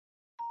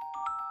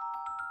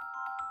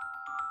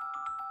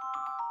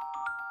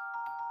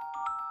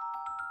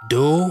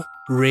Do,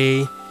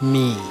 Re,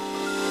 Mi.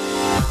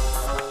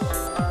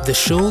 The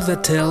show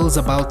that tells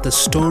about the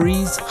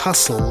stories,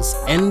 hustles,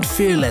 and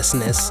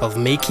fearlessness of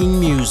making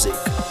music.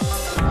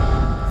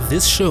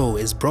 This show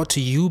is brought to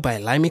you by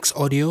Limix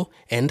Audio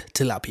and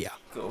Tilapia.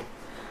 Cool.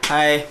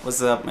 Hi,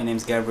 what's up? My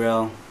name's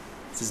Gabriel.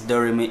 This is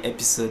Do, Re, Mi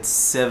episode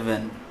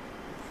 7.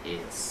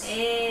 Yes.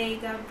 Hey,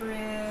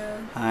 Gabriel.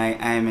 Hi,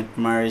 I'm at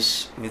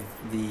Marish with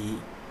the,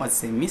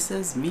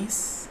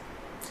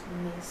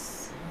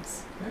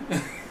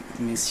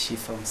 Miss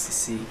Shifa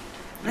Msisi.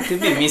 It could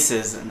be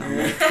Mrs. And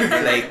I'm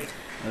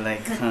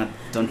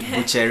don't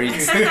butcher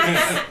it.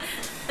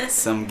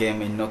 Some guy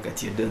may knock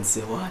at your door and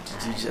say, what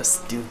did you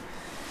just do?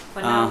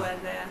 For now we're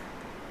there.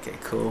 Okay,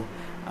 cool.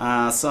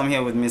 So I'm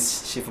here with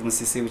Miss Shifa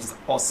Msisi, which is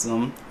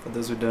awesome. For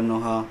those who don't know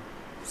her,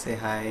 say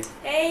hi.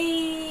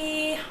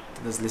 Hey.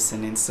 To those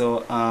listening.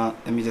 So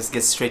let me just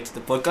get straight to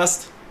the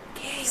podcast.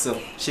 Okay.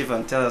 So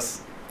Shiva, tell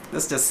us.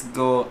 Let's just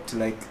go to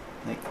like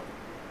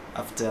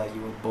after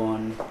you were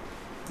born.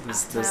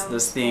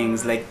 Those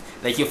things born.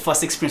 like your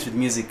first experience with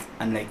music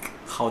and like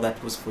how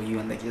that was for you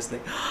and like just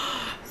like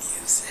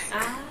music.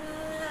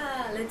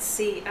 Let's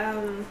see.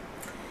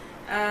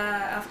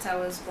 After I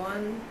was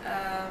born,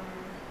 I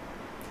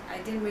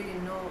didn't really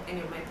know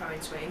any of my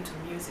parents were into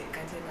music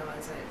until I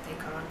was, I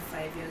think, around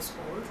 5 years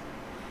old.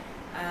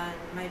 And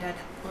my dad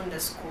owned a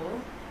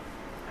school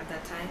at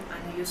that time,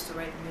 and he used to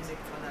write music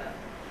for the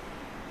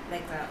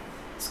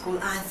school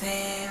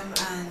anthem,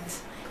 and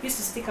he used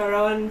to stick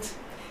around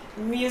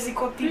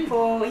musical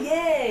people, but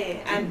I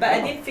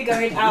didn't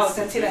figure it out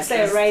until I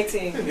started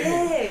writing.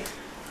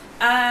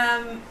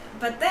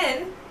 But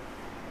then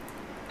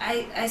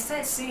I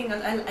started singing.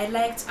 I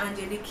liked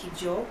Angelique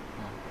Kidjo.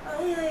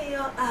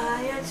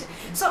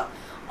 So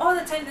all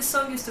the time the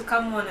song used to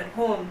come on at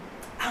home,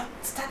 I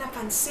would stand up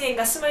and sing.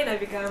 Asima ina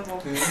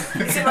bigambo.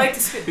 Is it right to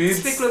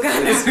speak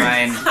Luganda? It's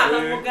fine.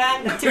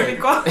 Luganda,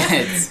 typical.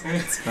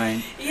 It's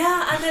fine.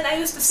 Yeah, and then I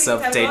used to sing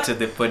Subtitle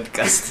the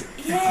podcast.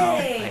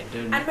 Yay! I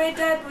don't And my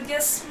dad would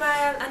just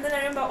smile, and then I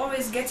remember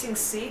always getting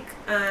sick,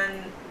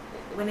 and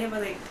whenever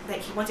like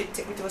he wanted to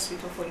take me to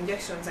hospital for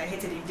injections, I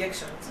hated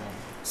injections.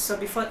 So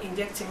before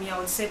injecting me, I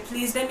would say,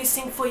 please let me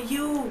sing for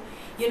you,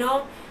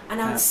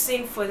 and I would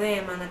sing for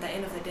them, and at the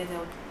end of the day they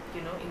would,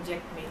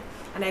 inject me.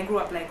 And I grew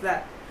up like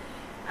that.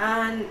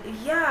 And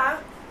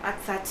at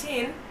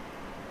 13,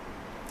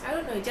 I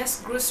don't know, it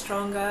just grew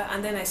stronger,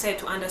 and then I started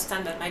to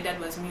understand that my dad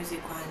was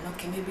musical, and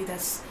okay, maybe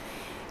that's,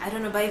 I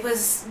don't know, but it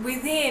was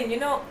within,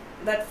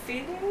 that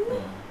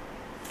feeling.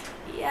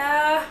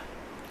 Yeah.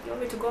 You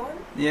want me to go on?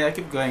 Yeah,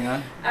 keep going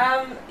on.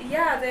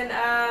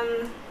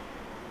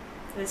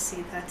 Let's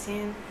see,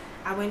 13.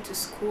 I went to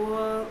school,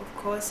 of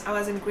course. I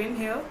was in Green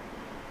Hill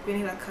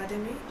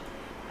Academy,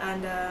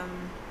 and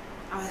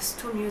I was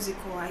too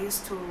musical. I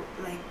used to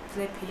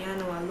play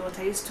piano a lot.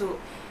 I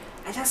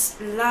just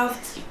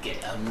loved.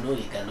 I know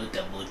you cannot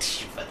about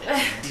Shiva.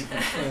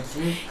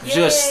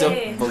 Josh, stop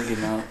bugging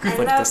now.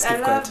 I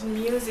loved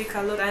music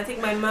a lot. I think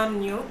my mom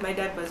knew my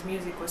dad was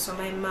musical, so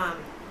my mom,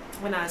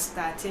 when I was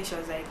 13, she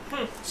was like,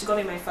 she got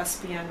me my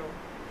first piano.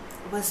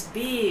 It was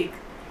big.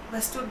 It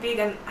was too big,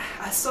 and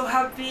I was so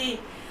happy.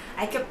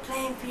 I kept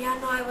playing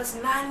piano. I was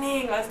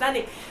learning.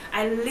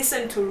 I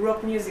listened to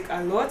rock music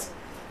a lot.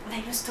 And I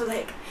used to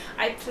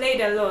I played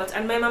a lot.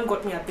 And my mom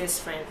got me a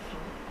best friend.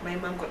 My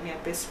mom got me a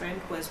best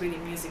friend who was really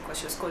musical.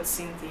 She was called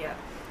Cynthia.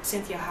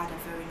 Cynthia had a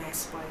very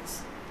nice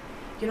voice.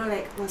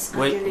 Was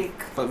angelic.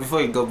 But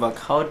before you go back,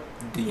 how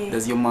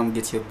does your mom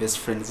get your best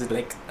friend? Is it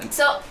okay. This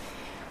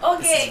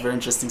is a very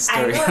interesting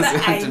story.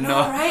 I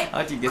know, right?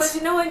 How do you get?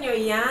 Because when you're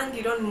young,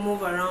 you don't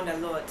move around a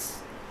lot.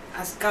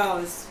 As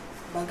girls,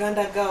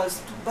 Baganda girls,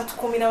 but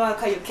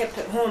you kept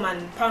at home,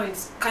 and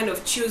parents kind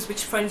of choose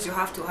which friends you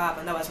have to have,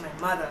 and that was my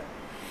mother.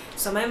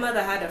 So my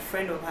mother had a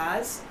friend of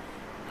hers,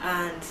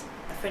 and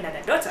a friend had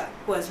a daughter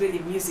who was really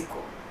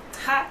musical.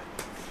 I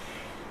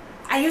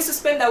used to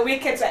spend the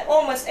weekends,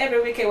 almost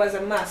every weekend was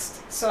a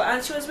must. So,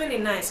 and she was really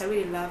nice. I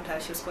really loved her.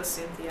 She was called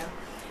Cynthia.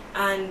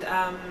 And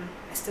I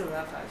still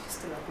love her. She's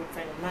still a good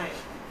friend of mine.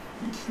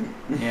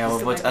 Yeah,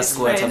 we're about to ask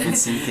what happened,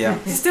 Cynthia.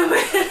 She's still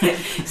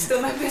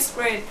my best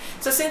friend.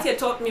 So Cynthia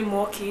taught me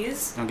more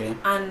keys. Okay.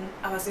 And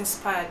I was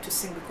inspired to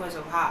sing because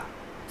of her.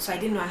 So I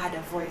didn't know I had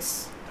a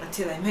voice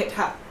until I met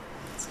her.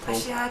 Cool.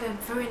 But she had a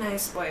very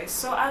nice voice.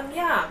 So I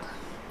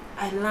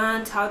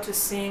learned how to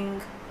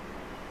sing.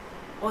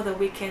 All the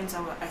weekends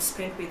I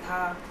spent with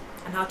her,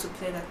 and how to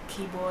play the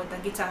keyboard. The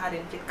guitar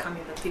hadn't yet come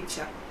in the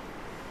picture.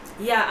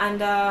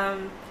 And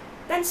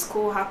then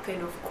school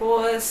happened, of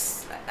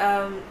course.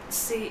 O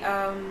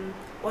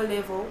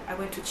level, I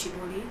went to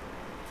Chibuli.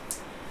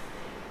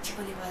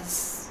 Chibuli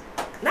was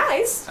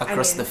nice.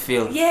 Across the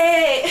field.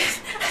 Yeah.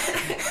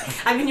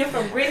 You're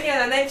from Green Hill,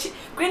 and then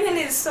Green Hill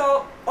is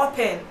so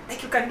open.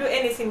 You can do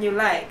anything you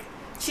like.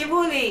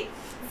 Chibuli,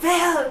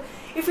 well,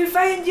 if you're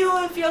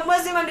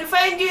Muslim and we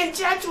find you in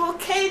church, we'll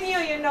cane you,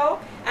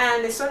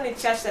 And it's only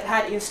church that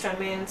had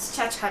instruments.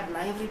 Church had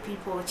lively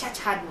people. Church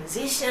had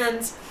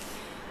musicians.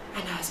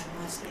 And I was a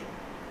Muslim.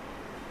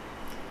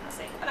 I was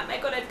like, what am I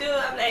going to do?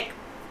 I'm like,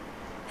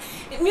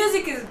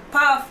 Music is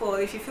powerful.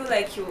 If you feel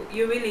like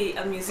you're really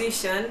a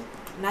musician,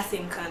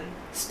 nothing can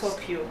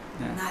stop you.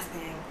 Yeah.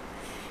 Nothing.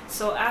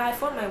 So I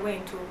found my way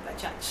into the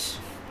church.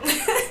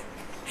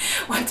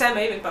 One time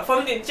I even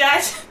performed in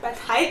church, but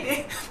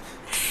hiding.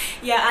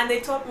 Yeah, and they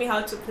taught me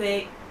how to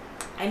play.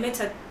 I met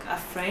a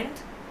friend.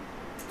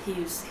 He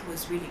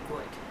was really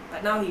good,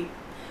 but now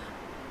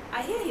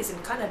I hear he's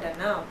in Canada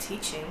now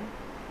teaching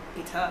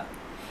guitar.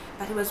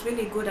 But he was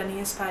really good and he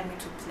inspired me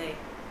to play.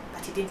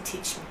 But he didn't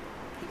teach me.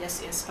 He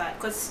just inspired,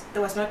 because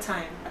there was no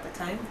time at the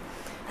time.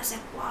 I was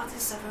like, wow,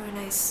 this is a very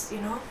nice,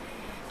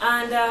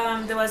 And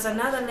there was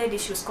another lady,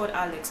 she was called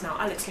Alex. Now,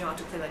 Alex knew how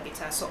to play the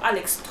guitar. So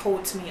Alex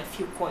taught me a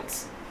few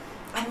chords.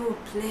 And we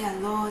would play a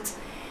lot.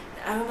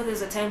 I remember there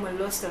was a time we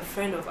lost a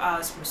friend of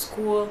ours from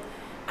school.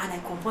 And I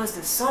composed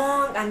a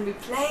song and we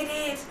played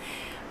it.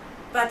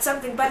 But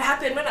something bad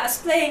happened when I was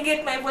playing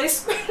it, my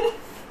voice...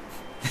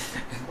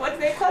 What do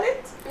they call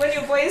it? When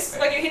you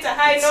hit a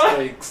high note?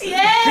 Strikes.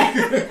 Yeah!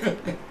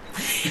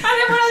 And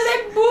everyone was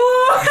like, boo!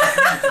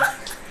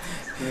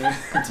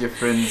 At your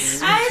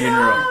friend's I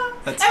funeral. know!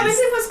 That's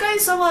Everything was going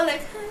so well,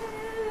 like,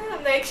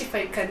 I'm like, if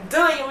I can do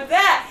you with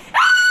that.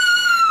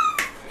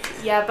 Ah!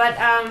 Yeah, but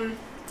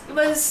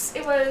that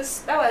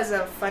was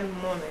a fun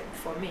moment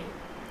for me.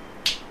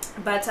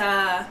 But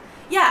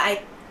yeah,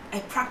 I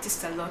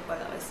practiced a lot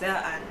while I was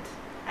there and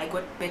I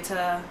got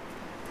better.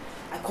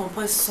 I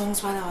composed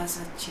songs while I was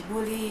at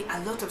Chibuli, a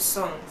lot of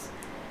songs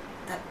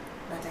that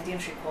I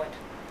didn't record.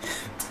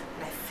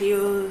 And I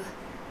feel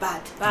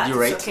bad, but Did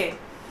you write? It's okay.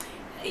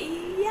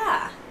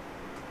 Yeah.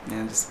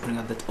 Yeah, just bring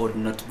out that old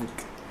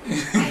notebook.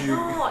 I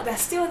know, they're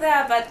still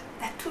there, but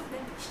I took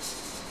them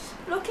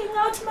looking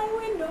out my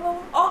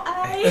window. Oh,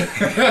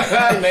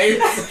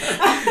 Nice.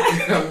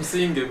 I'm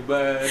seeing a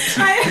bird.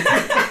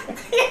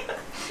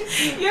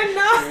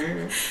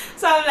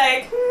 So I'm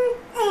like,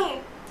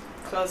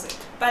 close it.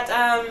 But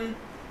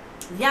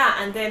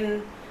yeah, and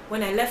then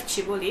when I left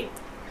Chibuli,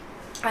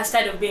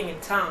 instead of being in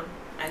town,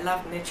 I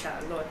loved nature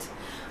a lot.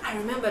 I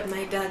remembered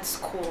my dad's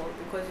call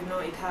because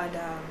it had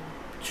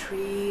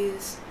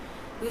trees.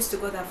 We used to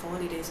go there for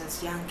holidays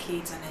as young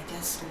kids, and I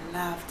just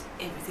loved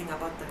everything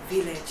about the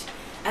village.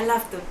 I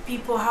loved the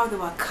people, how they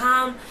were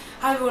calm,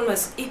 how everyone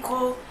was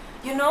equal,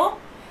 And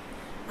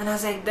I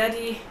was like,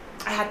 Daddy,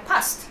 I had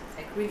passed,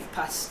 like really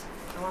passed.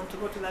 I want to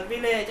go to the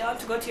village, I want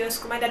to go to your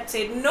school. My dad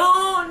said,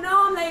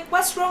 no, like,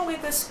 what's wrong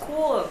with the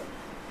school?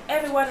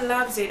 Everyone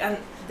loves it. And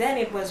then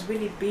it was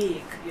really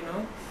big,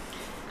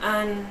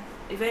 And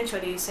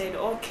eventually he said,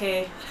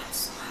 okay. I was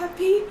so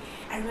happy.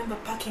 I remember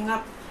packing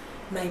up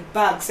my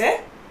bags,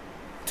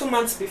 2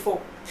 months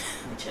before.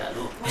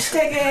 Muchalo.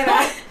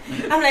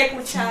 I'm like,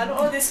 Muchalo,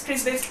 all these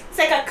trees, it's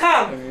like a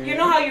camp. You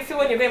know how you feel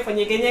when you're going for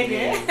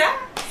Nyege?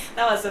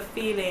 That was the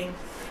feeling.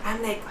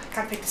 I'm like, I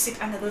can't wait to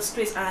sit under those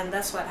trees, and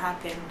that's what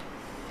happened.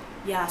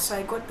 Yeah, so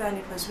I got there and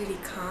it was really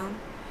calm.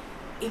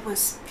 It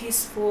was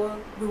peaceful.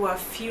 We were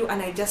few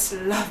and I just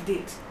loved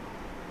it.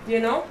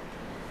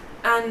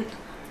 And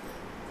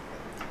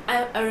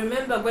I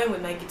remember going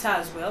with my guitar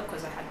as well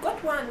because I had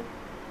got one.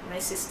 My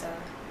sister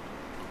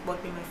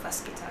bought me my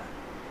first guitar.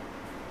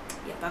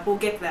 Yeah, but we'll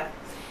get there.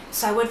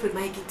 So I went with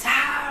my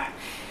guitar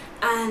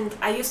and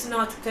I used to know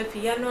how to play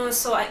piano,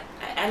 so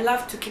I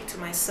love to keep to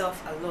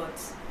myself a lot.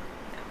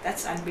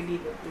 That's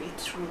unbelievably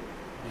true.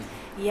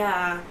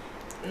 Yeah.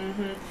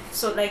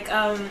 So like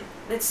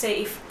let's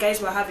say if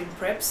guys were having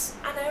preps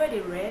and I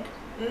already read,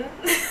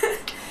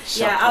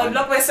 yeah, I would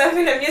lock myself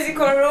in the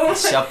musical room.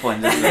 Sharp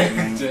one, just like,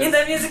 in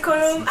the musical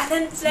room and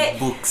then play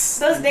books.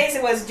 Those days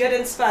it was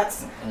Jordan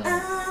Sparks.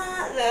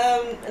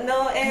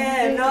 No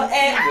air. Those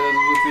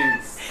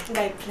things. And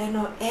I play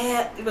No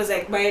Air. It was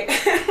like my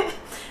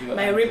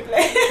my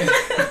replay.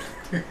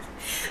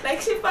 Like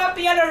Shifa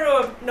piano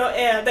room, No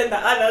Air, then the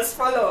others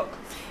follow.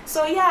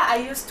 So yeah, I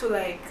used to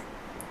like,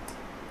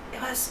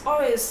 it was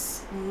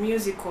always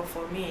musical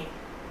for me.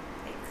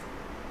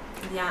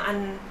 Like, yeah,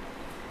 and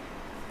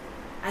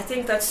I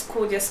think that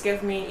school just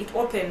it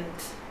opened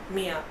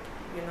me up,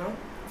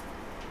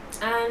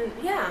 And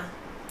yeah,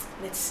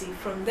 let's see,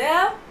 from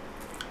there,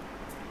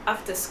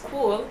 after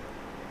school,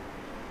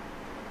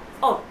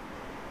 oh,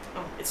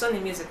 it's only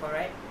musical,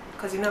 right?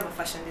 Because you're not a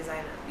fashion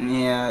designer.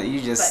 Yeah,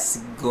 you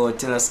just go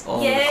tell us all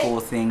the cool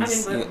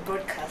things. I mean,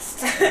 broadcast.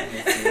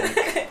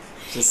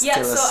 Just yeah,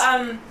 tell so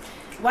us.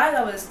 While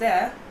I was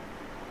there,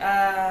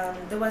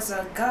 there was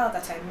a girl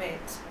that I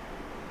met.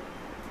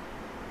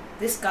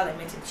 This girl I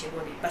met in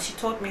Chibuli, but she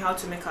taught me how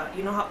to make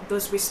how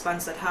those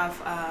wristbands that have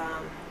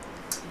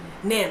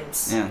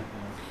names. Yeah.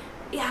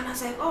 Yeah, and I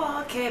was like,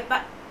 oh, okay,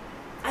 but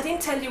I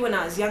didn't tell you when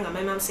I was younger.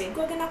 My mom said,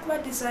 go get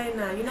a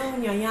designer,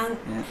 when you're young.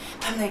 Yeah.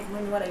 I'm like,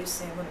 Mommy, what are you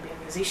saying? I want to be a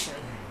musician,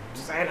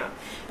 designer.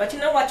 But you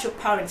know what your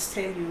parents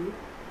tell you?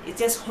 It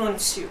just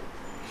haunts you.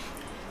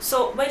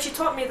 So when she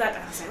taught me that,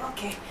 I was like,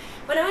 okay.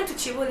 When I went to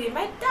Chibuli,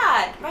 my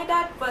dad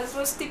was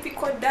those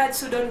typical dads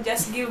who don't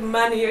just give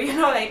money,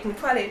 like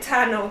Mutwale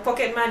Tano,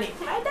 pocket money.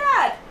 My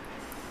dad.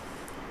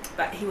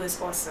 But he was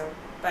awesome.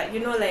 But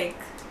like,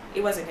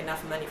 it wasn't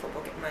enough money for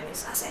pocket money.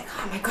 So I was like,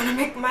 how am I gonna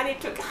make money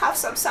to have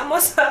some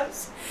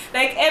samosas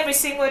like every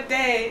single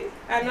day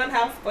and not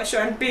have posho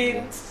and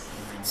beans?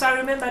 So I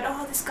remembered,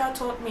 this girl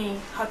taught me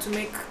how to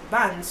make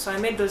buns. So I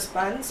made those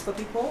buns for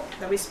people,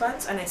 the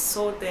wristbands, and I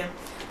sold them.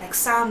 Like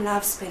some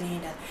love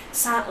spelling that,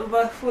 some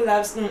who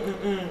loves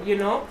you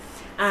know,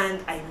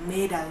 and I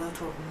made a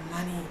lot of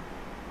money.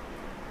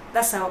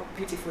 That's how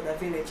beautiful the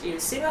village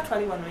is. Seeing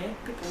actually one way,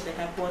 people that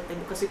have bought them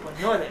because people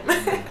know them.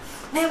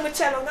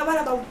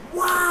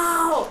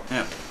 Wow!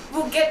 Yeah.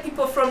 We'll get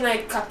people from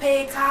like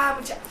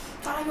Kapeka,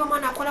 I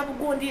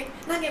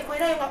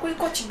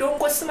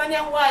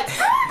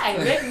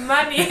made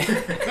money.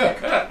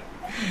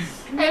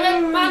 I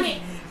made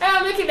money.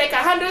 I'm making like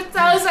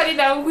 100,000 in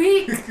a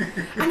week.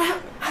 And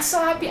I'm so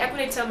happy. I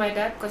couldn't tell my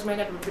dad because my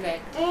dad would be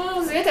like,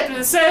 Zeta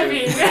to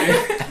serving.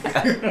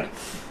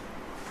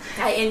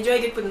 I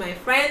enjoyed it with my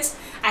friends.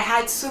 I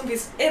had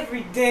sumbis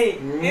every day.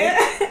 Yeah.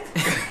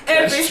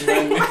 Every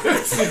day.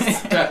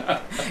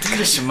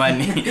 Cash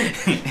money.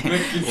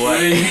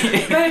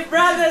 My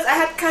brothers, I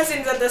had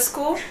cousins at the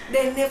school.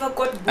 They never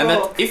got broke. And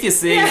that, if you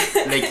say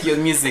like your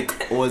music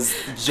was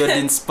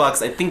Jordan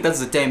Sparks, I think that's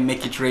the time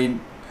Make It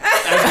Rain.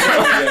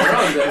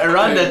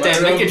 Around that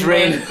time, Make It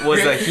Rain was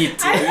a hit.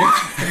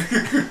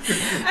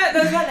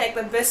 Those were like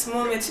the best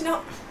moments. You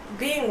know,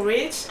 being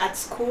rich at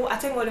school, I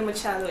think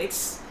Machalo,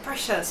 it's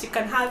precious. You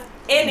can have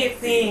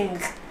anything,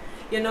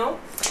 you know.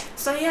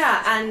 So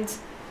yeah, and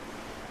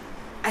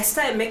I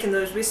started making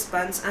those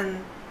wristbands,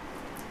 and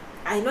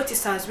I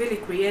noticed I was really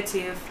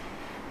creative.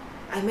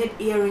 I made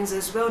earrings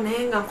as well,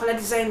 and color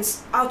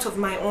designs out of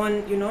my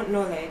own, you know,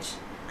 knowledge.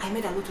 I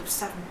made a lot of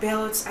stuff,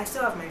 belts. I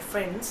still have my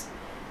friends'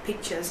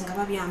 pictures.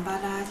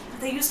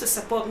 They used to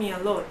support me a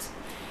lot,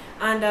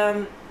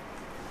 and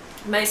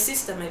my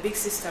sister, my big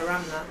sister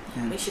Ramna,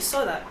 when she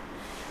saw that,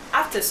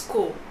 after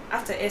school,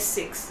 after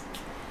S6,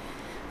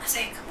 I was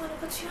like, I want to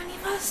go to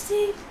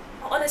university.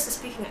 Honestly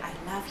speaking, I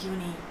love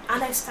uni,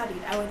 and I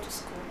studied. I went to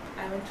school.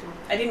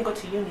 I didn't go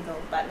to uni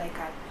though, but like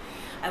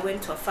I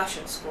went to a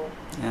fashion school.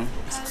 Yeah.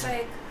 I was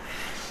like,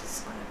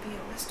 it's gonna be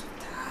a waste of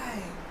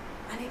time.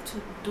 I need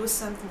to do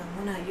something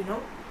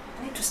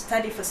I need to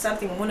study for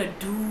something I wanna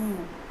do.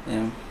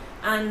 Yeah.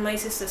 And my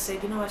sister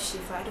said, you know what,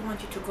 Shifa, I don't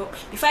want you to go.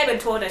 Before I even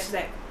told her, she's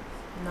like,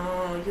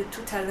 no, you're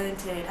too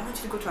talented. I want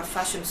you to go to a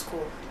fashion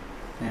school.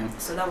 Yeah.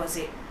 So that was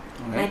it.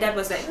 Okay. My dad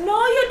was like,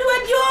 no, you do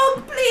a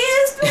job,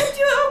 please, do a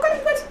job. What are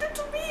you going to do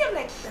to me? I'm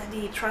like,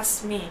 Daddy,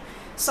 trust me.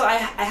 So I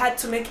had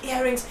to make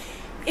earrings.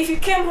 If you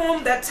came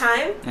home that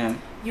time,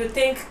 you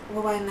think, we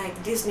were in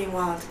like Disney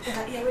World.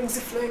 And the earrings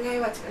are flowing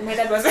out. And my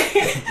dad was like,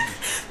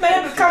 my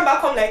dad would come back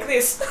home like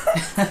this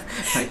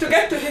to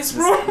get to his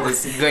room. I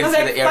was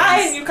like,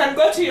 fine, you can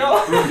go to your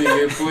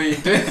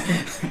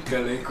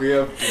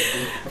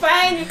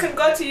fine, you can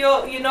go to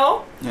your,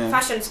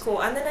 fashion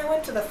school. And then I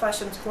went to the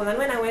fashion school. And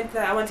when I went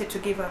there, I wanted to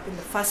give up in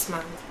the first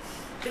month.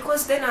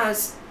 Because then I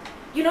was,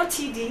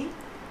 TD,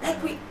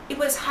 it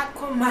was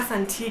hardcore math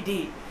and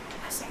TD.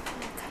 I was like,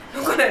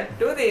 I'm gonna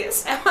do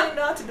this. I want to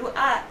know how to do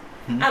art.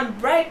 I'm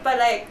bright, but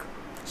like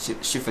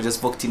Shifa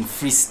just walked in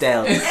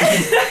freestyle.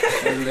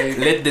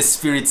 Let the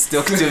spirits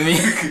talk to me.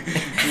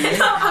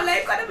 I'm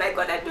like, what am I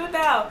gonna do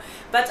now?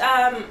 But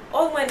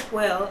all went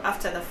well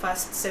after the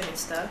first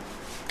semester.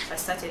 I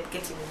started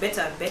getting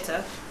better and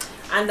better,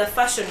 and the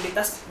fashion bit,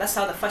 that's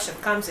how the fashion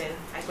comes in.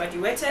 I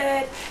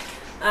graduated,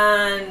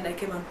 and I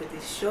came up with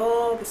this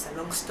show. It's a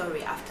long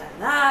story after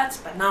that,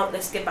 but now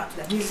let's get back to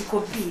the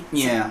musical beat.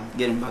 Yeah,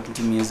 getting back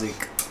into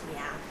music.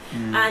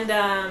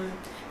 And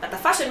but the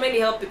fashion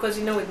really helped because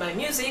with my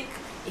music,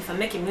 if I'm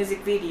making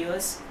music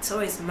videos, it's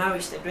always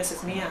marriage that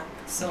dresses me up.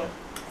 So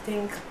I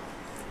think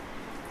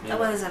that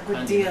was a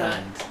good deal.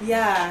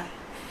 Yeah.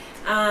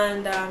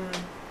 And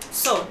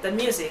so the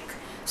music.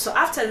 So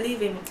after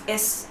leaving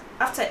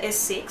after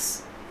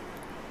S6,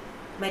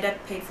 my dad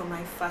paid for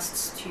my first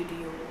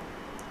studio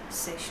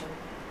session.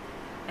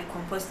 I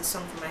composed the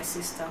song for my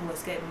sister who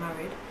was getting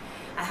married.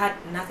 I had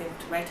nothing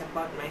to write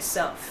about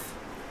myself.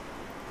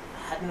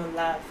 I had no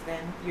love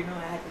then, I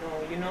had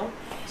no,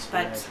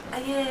 but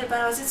but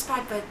I was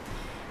inspired by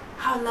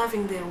how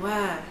loving they were,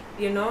 I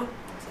was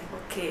like,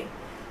 okay,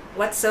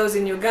 what sells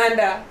in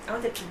Uganda? I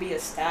wanted to be a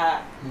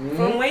star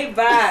from way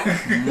back.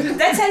 Did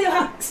I tell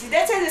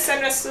you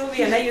Sandra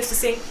Subi and I used to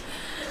sing,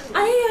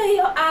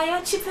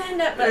 I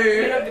chipenda, but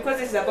because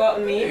it's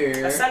about me,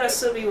 Sandra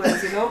Subi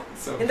was,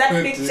 in that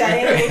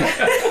picture,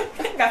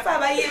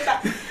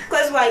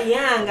 because we're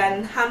young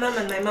and her mom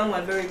and my mom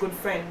were very good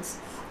friends.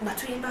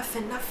 But we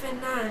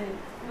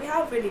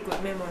have really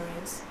good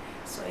memories.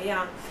 So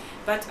yeah.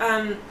 But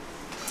I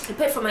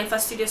paid for my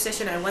first studio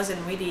session. I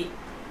wasn't really,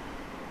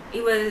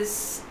 it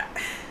was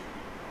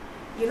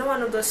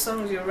one of those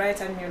songs you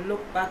write and you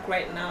look back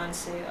right now and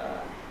say,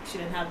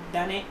 shouldn't have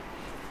done it.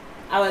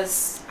 I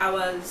was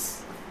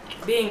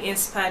being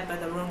inspired by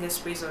the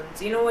wrongest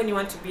reasons. When you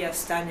want to be a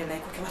star and you're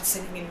like, okay, what's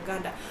selling in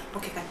Uganda?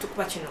 Okay, I took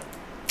what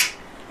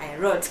I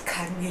wrote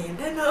Kanye.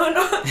 No.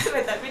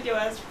 But that video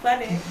was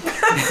funny.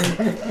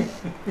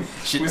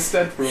 We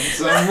start from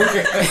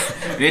somewhere.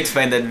 We need to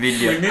find that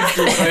video. We need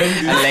to find it.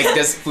 And like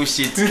just push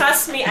it.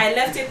 Trust me, I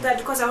left it there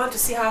because I want to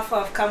see how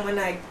far I've come when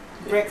I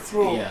break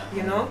through. Yeah.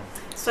 You know.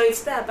 So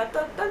it's there, but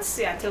don't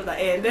see until the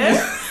end.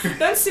 Eh?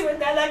 Don't see when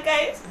the other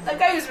guy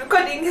who's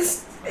recording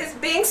is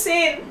being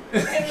seen.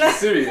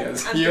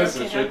 Serious. He I'm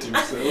also joking.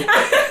 shot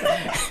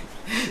himself.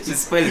 She's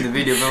spoiling the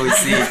video, but we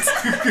see it.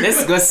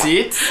 Let's go see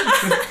it.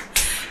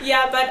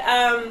 Yeah, but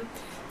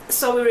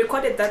so we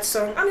recorded that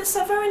song, and it's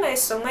a very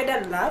nice song. My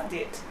dad loved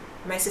it.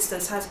 My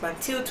sister's husband,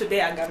 till today,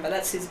 Agamba,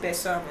 that's his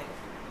best song. I'm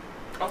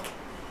like, okay.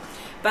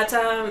 But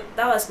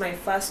that was my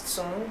first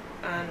song,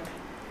 and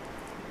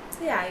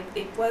yeah,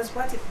 it was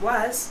what it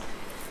was.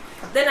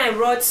 Then I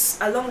wrote,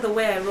 along the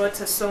way, I wrote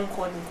a song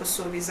called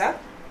Nkosubiza.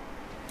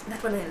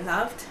 That one I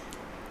loved.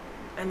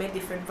 I made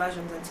different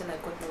versions until I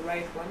got the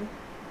right one.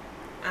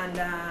 And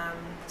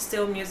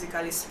still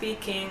musically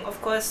speaking,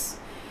 of course,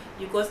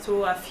 you go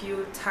through a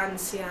few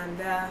turns here and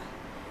there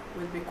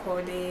with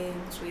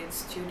recordings, with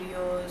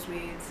studios,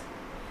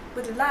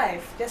 with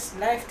life. Just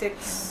life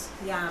takes,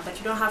 yeah, but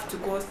you don't have to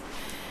go.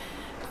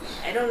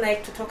 I don't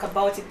like to talk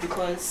about it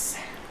because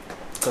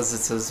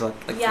it was what,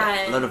 like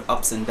yeah, a lot of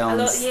ups and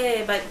downs.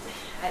 Yeah, but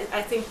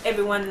I think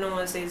everyone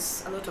knows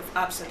there's a lot of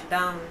ups and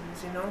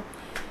downs, you know.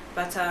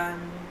 But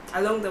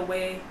along the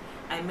way,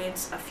 I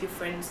met a few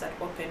friends that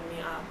opened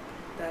me up,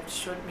 that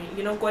showed me,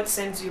 you know, God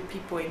sends you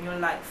people in your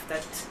life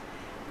that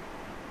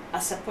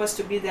are supposed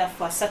to be there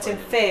for a certain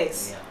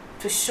phase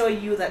to show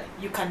you that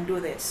you can do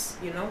this,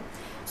 you know.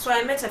 So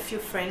I met a few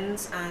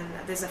friends, and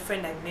there's a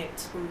friend I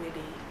met who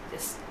really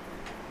just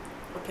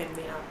opened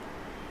me up,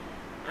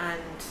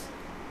 and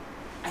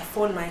I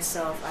found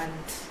myself,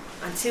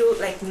 and until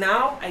like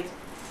now, I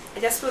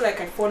just feel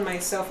like I found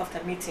myself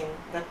after meeting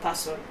that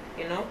person,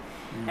 you know.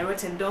 I wrote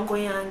Ndongo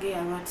Yange,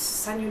 I wrote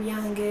Sanyu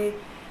Yange,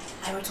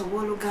 I wrote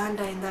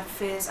Oluganda in that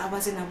phase. I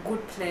was in a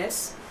good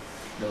place.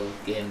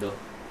 Olugendo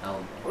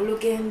album.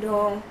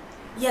 Olugendo,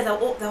 yeah, the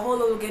whole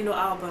Olugendo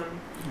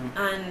album,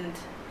 and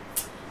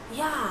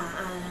Yeah.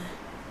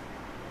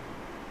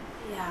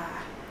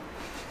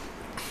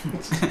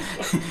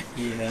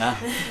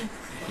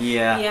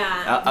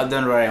 I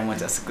don't worry, I'm going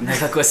to ask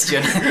another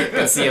question.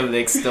 Can see I'm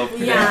like stop.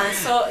 Yeah,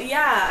 so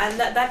yeah, and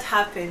that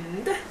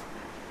happened.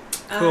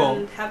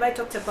 Cool. Have I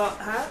talked about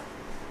her?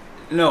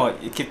 No,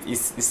 you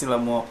still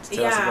have more to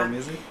tell us about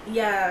music?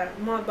 Yeah,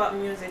 more about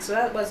music. So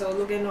that was the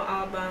Olugendo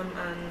album,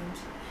 and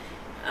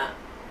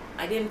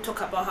I didn't talk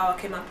about how I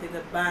came up with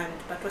the band,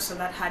 but also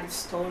that had its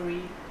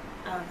story.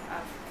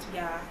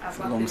 I've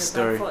worked long with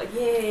story. the band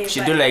for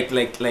She do like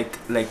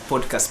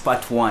podcast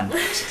part 1,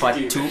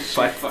 part 2,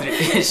 part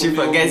 3. She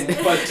forgets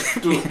part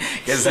 2.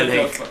 Guys are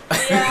like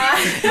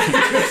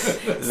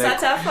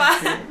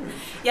Satafa.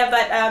 Yeah,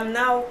 but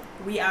now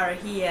we are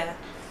here,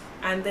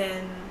 and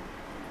then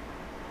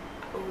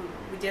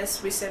we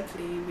just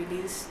recently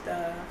released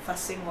the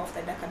first single of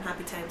the Dark and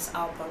Happy Times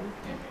album,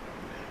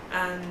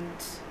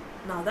 and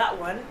now that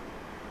one,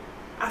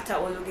 after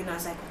Olugendo, I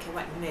was like, okay,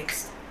 what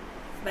next?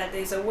 But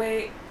there's a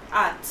way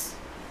art,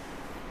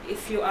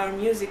 if you are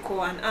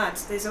musical and art,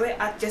 there's a way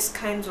art just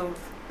kind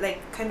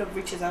of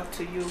reaches out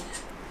to you,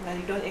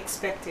 and you don't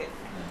expect it.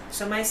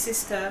 So my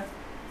sister,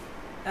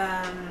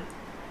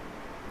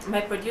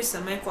 my producer,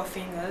 Michael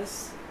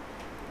Fingers,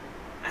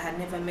 I had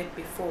never met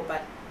before,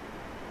 but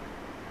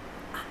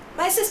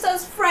my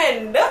sister's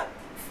friend,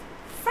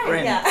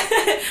 yeah.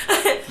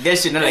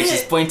 Guess you know, like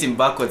she's pointing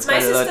backwards my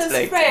quite a lot. sister's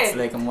Like friend. it's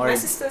like a more. My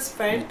sister's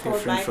friend told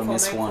different from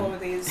Michael, S1.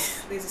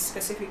 there's a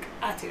specific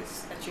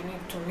artist that you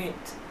need to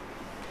meet.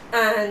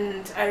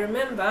 And I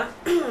remember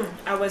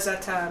I was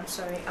at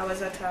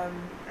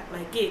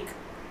my gig,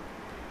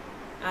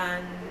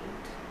 and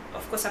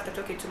of course after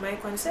talking to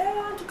Michael and said, I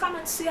want to come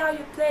and see how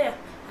you play.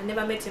 I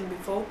never met him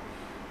before,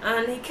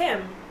 and he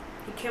came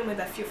with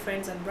a few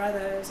friends and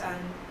brothers,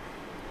 and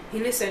he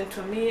listened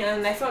to me,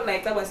 and I felt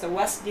like that was the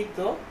worst gig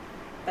though,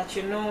 but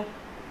you know,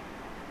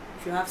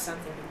 if you have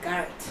something, you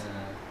got it.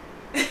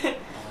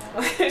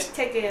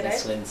 Take it,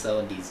 That's right? when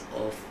sound is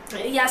off.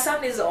 Yeah,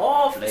 sound is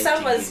off. Lighting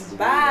Sound was is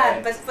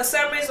bad, weird. but for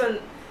some reason,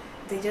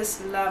 they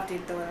just loved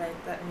it. They were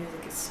like, that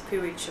music is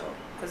spiritual.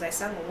 Because I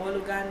sang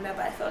Oluganda,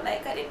 but I felt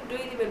like I didn't do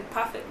it even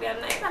perfectly. I'm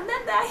like, and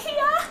then they're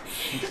here.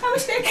 I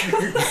wish they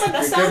could. When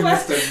the sound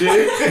was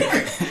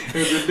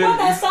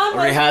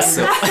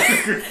Rehearsal.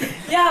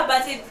 yeah,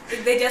 but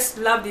they just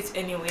loved it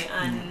anyway,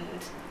 and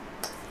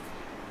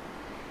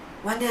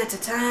one day at a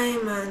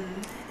time,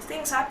 and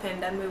things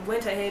happened, and we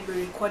went ahead.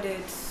 We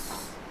recorded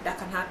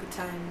Dark and Happy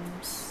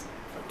Times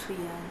for 2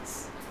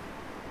 years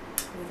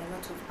with a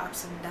lot of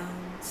ups and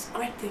downs.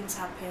 Great things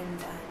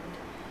happened,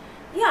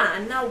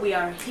 and now we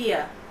are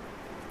here.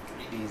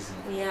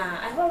 Yeah,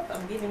 I hope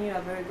I'm giving you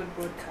a very good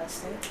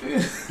broadcast.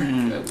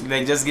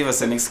 Like just give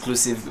us an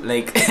exclusive,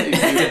 like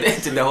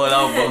to the whole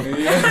album.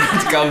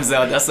 It comes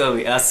out. That's all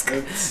we ask.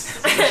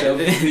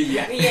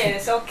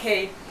 Yes,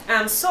 okay.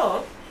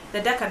 So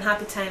the Dark and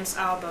Happy Times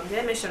album, did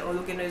I mention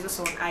Olugendo is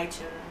also on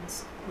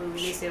iTunes? We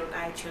released it on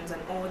iTunes,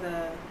 and all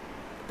the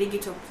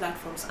digital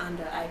platforms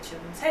under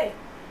iTunes. Hey,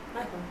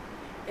 iPhone.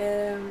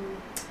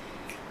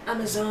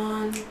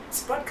 Amazon.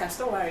 It's broadcast,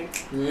 don't worry.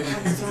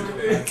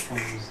 Amazon.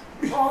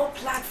 All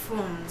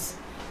platforms.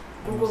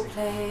 Google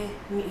Play.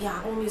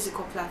 Yeah, all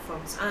musical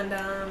platforms. And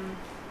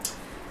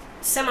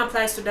same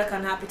applies to Dark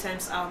and Happy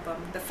Times album.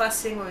 The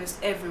first single is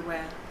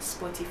everywhere.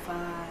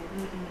 Spotify.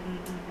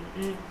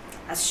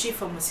 As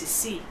Shifa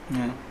Musisi.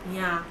 Yeah.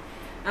 Yeah.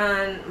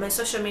 And my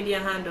social media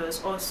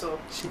handles also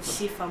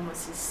Shifa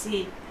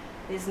Musisi.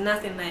 There's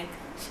nothing like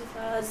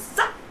Shifa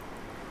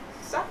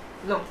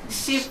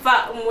Shifa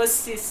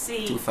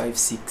Musisi.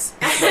 256.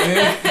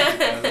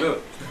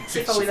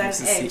 Shifa with an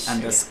H.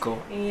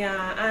 Underscore.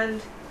 Yeah,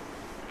 and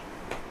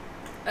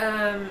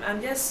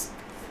I'm just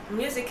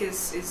music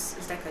is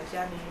like a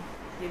journey,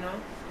 you know.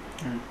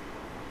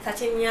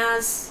 13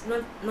 years,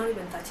 not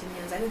even 13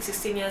 years. I think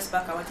 16 years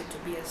back I wanted to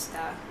be a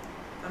star.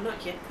 I'm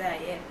not yet there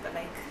yet, but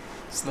like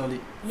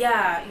slowly.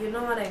 Yeah, you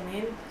know what I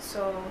mean.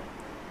 So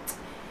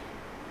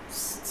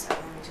it's a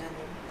long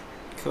journey.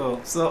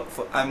 Cool. So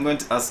I'm going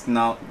to ask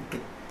now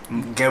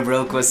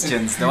Gabriel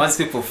questions. The ones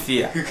people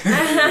fear.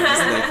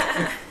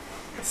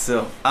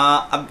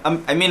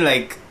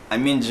 I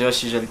mean,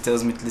 Josh usually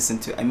tells me to listen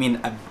to.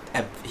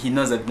 He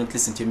knows I've not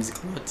listened to your music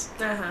a lot.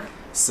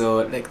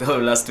 So like the whole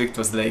last week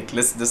was like,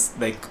 let's just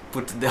like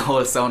put the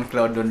whole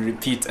SoundCloud on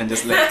repeat and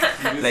just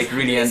like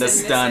really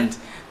understand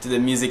to the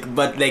music.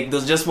 But like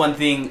there's just one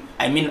thing.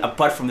 I mean,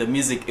 apart from the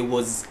music, it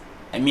was.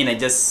 I mean, I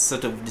just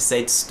sort of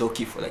decided to stalk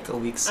you for like a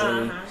week.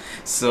 So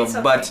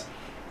okay. But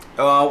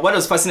what I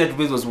was fascinated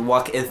with was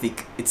work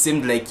ethic. It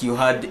seemed like you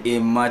had a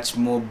much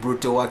more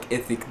brutal work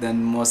ethic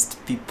than most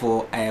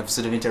people I have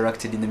sort of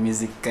interacted in the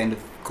music kind of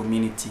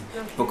community.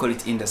 Okay. People call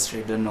it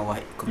industry. I don't know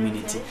why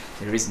community. Okay.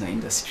 There is no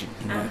industry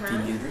in my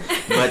opinion.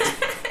 But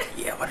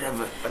yeah,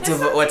 whatever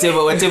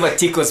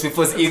tickles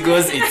people's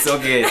egos, it's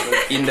okay.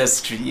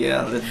 Industry,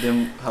 yeah, let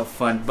them have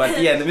fun. But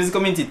yeah, the music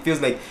community, it feels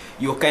like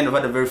you kind of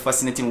had a very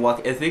fascinating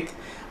work ethic,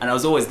 and I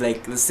was always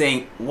like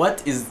saying,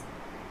 what is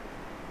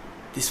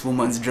this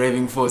woman's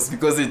driving force?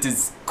 Because it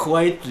is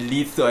quite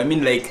lethal. I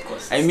mean like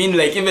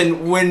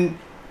even when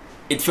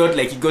it felt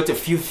like you got a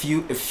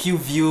few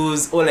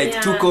views or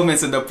like 2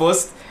 comments on the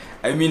post,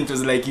 I mean it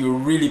was like you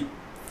really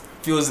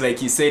feels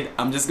like you said,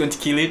 I'm just going to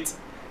kill it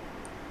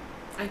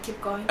and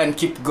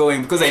keep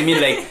going because I mean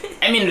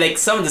like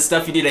some of the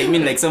stuff you did, I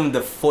mean like some of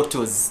the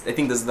photos, I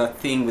think there's that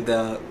thing with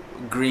the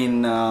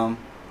green background.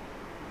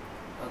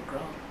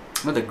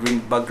 Not the green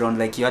background,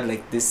 like you had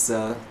like this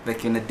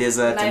like in a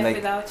desert. Life and like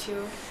without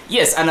you.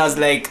 Yes, and I was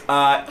like,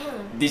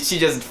 did she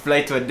just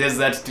fly to a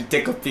desert to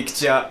take a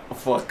picture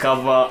for a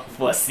cover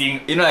for a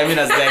sing? You know what I mean?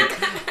 I was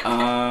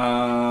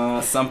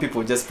like, some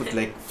people just put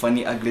like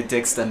funny ugly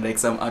text and like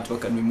some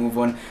artwork and we move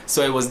on.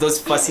 So it was those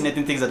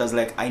fascinating things that I was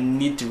like, I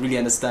need to really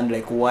understand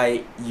like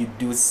why you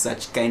do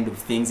such kind of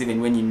things, even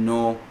when you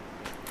know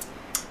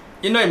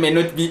it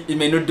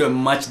may not do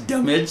much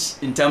damage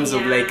in terms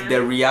of like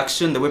the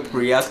reaction, the way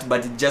people react,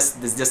 but there's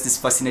just this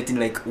fascinating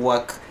like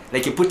work,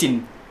 like you put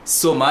in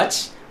so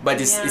much, but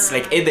it's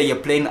like either you're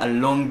playing a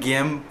long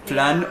game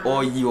plan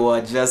or you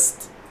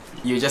just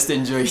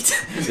enjoy it.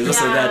 There's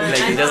also that like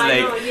you're just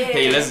like,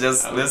 hey, let's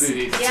just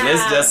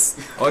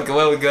okay,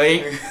 where are we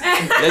going?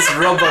 Let's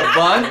rob a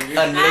bank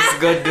and let's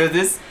go do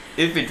this.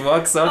 If it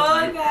works out,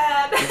 oh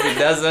God. If it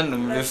doesn't,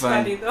 we'll be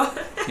fine.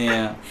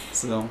 Yeah.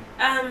 So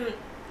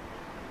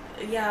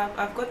yeah,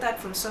 I've got that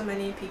from so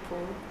many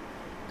people.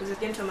 There's a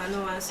gentleman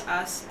who once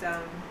asked,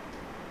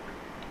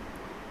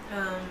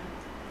 why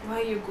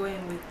are you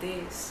going with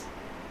this?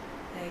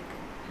 Like,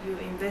 you're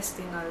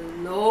investing a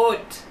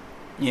lot.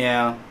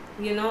 Yeah.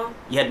 You know?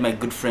 You had my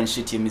good friend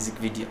shoot your music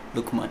video,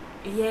 Lukman.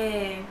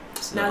 Yeah.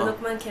 So now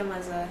Lukman came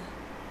as a...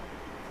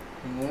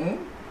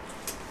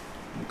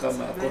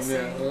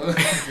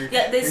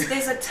 Yeah,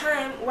 there's a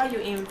time where you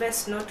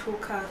invest, not who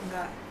can.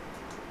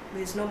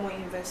 There's no more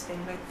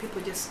investing. Like, people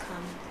just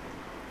come.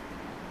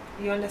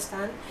 You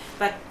understand?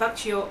 But back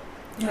to your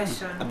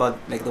question about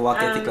like the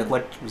work ethic, like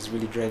what was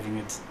really driving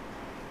it.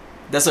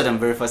 That's what I'm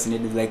very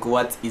fascinated with. Like,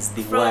 what is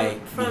the why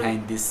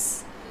behind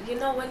this? You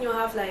know, when you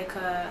have like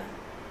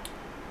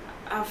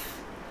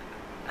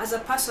as a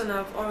person,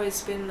 I've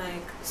always been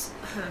like,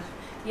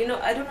 you know,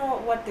 I don't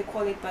know what they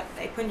call it, but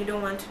like when you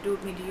don't want to do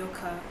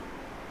mediocre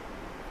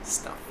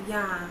stuff.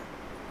 Yeah,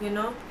 you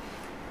know,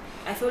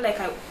 I feel like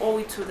I owe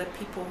it to the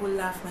people who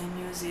love my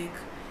music.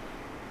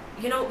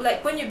 You know,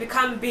 like when you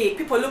become big,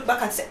 people look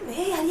back and say,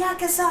 hey, you know?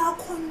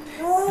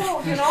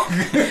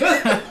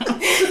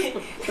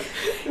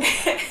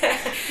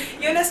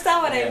 You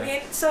understand what I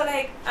mean? So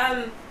like,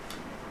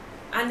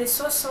 and it's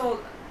also,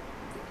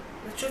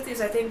 the truth is,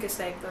 I think it's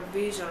like the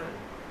vision.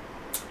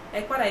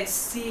 Like what I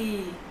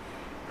see,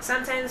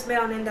 sometimes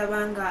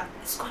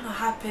it's gonna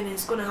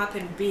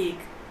happen big,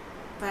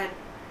 but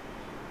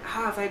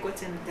how have I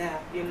gotten there,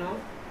 you know?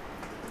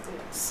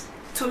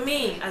 To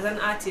me, as an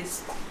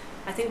artist,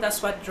 I think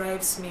that's what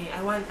drives me.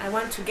 I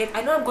want to get,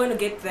 I know I'm going to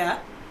get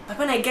there, but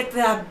when I get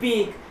there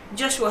big,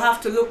 Josh will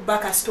have to look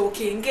back as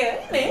talking.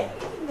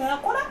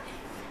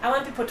 I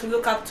want people to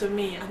look up to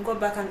me and go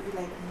back and be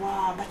like,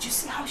 wow, but you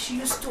see how she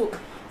used to,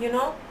 you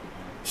know?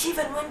 She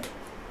even went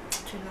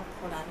to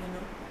Poland, you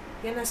know?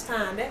 You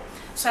understand, eh?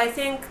 So I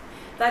think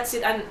that's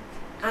it.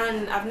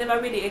 And I've never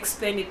really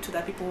explained it to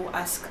the people who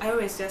ask. I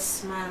always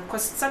just smile.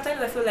 Because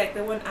sometimes I feel like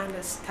they won't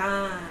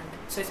understand.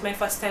 So it's my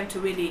first time to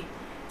really...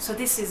 So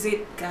this is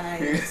it,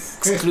 guys.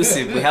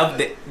 Exclusive. We have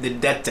the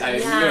data.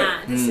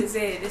 Yeah, this is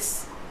it.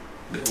 This,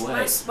 The why.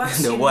 once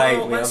The you why,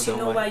 know, we once have you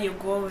the know why. where you're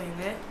going,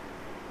 eh?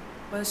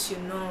 Once you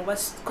know,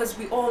 because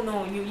we all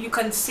know, you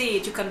can see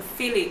it, you can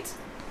feel it.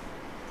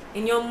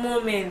 In your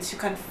moments, you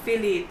can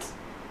feel it.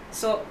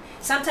 So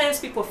sometimes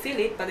people feel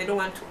it, but they don't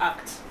want to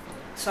act.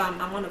 So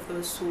I'm one of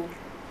those who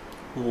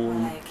are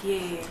like,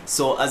 yeah.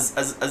 So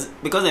as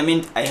because I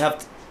mean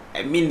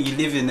you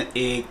live in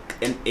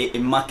a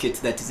market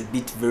that is a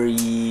bit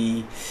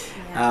very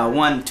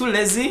one too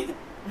lazy,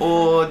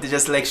 or they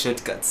just like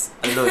shortcuts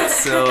a lot.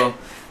 So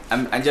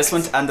I just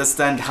want to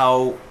understand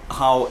how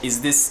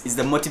is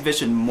the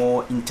motivation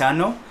more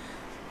internal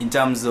in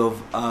terms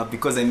of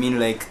because I mean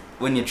like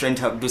when you're trying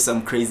to do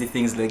some crazy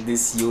things like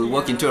this, you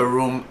walk into a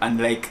room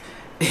and like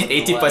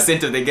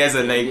 80% of the guys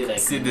are like,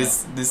 see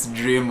this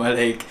dream, or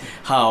like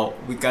how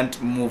we can't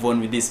move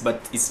on with this.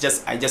 But it's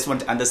just I just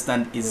want to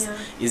understand is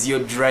your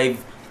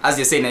drive, as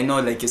you're saying, I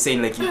know like you're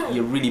saying like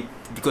you're really,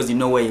 because you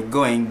know where you're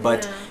going,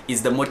 but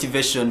is the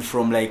motivation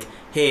from like,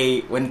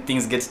 hey, when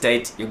things get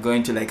tight, you're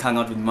going to like hang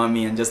out with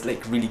mommy and just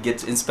like really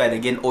get inspired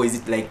again, or is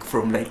it like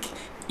from like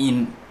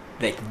in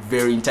like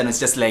very internal, it's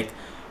just like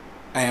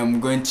I am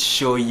going to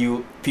show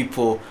you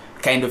people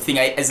kind of thing?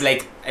 It's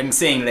like I'm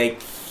saying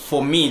like,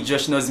 for me,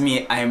 Josh knows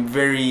me, I'm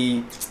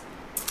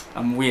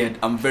weird,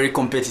 I'm very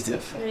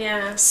competitive.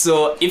 Yeah.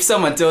 So if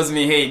someone tells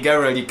me, hey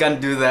Gabriel, you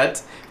can't do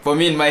that, for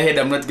me in my head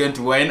I'm not going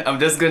to whine, I'm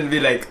just going to be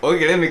like,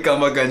 okay, let me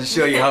come back and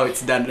show you how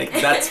it's done. Like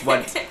that's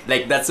what,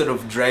 like that sort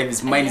of drive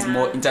is mine. Is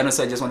more internal.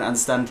 So I just want to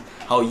understand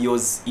how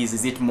yours is.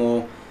 Is it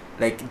more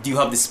like, do you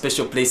have this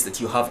special place that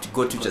you have to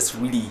go to just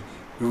really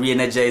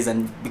re-energize?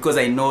 And because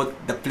I know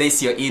the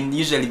place you're in,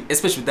 usually,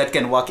 especially with that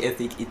kind of work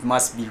ethic, it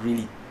must be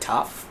really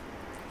tough.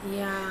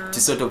 Yeah.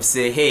 To sort of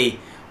say, hey,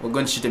 we're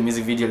going to shoot a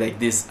music video like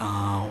this.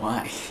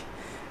 Why?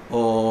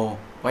 Or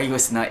why you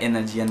wasting our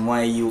energy, and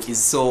why you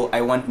is so?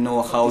 I want to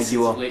know how this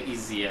you are. is way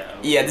easier.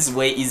 Yeah, this is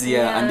way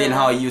easier. And then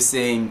how are you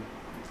saying?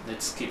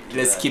 Let's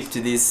skip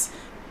to this.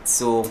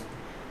 So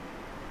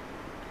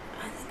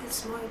I think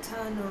it's more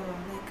eternal.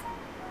 Like,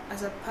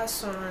 as a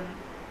person,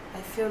 I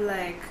feel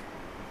like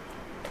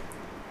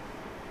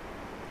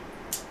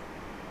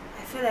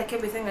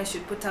everything I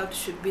should put out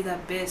should be the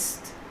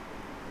best.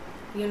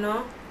 You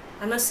know,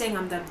 I'm not saying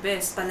I'm the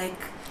best, but like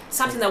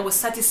something that will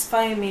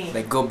satisfy me.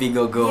 like go big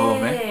or go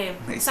home, eh?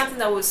 Like, Something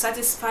that will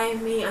satisfy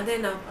me, and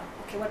then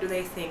okay, what do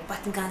they think?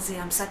 But Nganzi,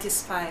 I'm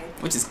satisfied.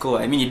 which is cool.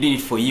 I mean, you did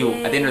it for you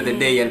at the end of the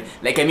day, and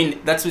like I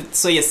mean, that's what.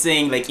 So you're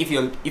saying like if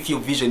your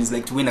vision is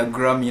like to win a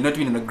Grammy, you're not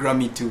winning a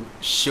Grammy to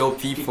show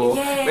people,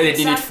 but they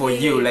did it for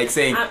you. Like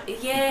saying,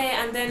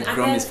 and then the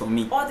Grammy is for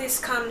me. All this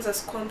comes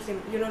as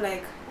compliment. You know,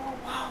 like, oh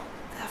wow,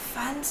 the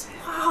fans.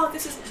 Wow,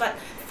 this is. But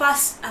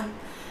first,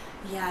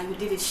 yeah, you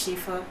did it,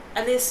 Shifa.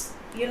 At least,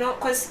 you know,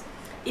 because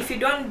if you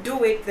don't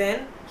do it,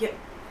 then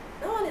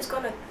no one is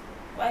gonna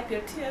wipe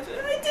your tears.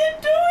 I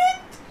didn't do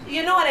it.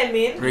 You know what I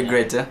mean?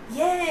 Regret, eh?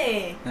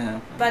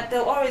 Yeah. But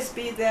they'll always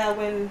be there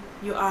when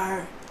you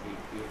are.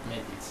 You've made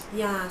it.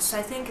 Yeah, so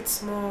I think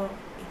it's more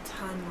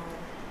eternal.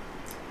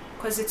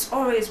 Because it's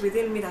always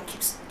within me that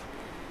keeps...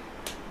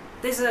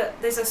 There's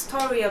a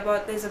story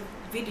about... There's a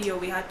video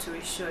we had to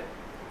reshoot.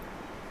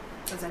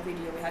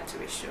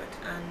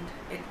 And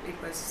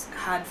it was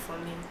hard for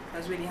me. It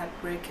was really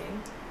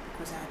heartbreaking.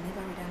 Because I had never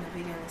redone a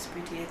video and it's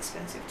pretty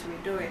expensive to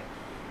redo it.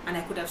 And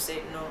I could have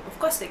said no. Of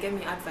course they gave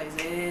me advice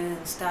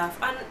and stuff.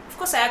 And of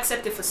course I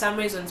accepted for some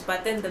reasons.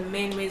 But then the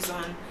main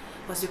reason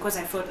was because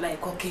I felt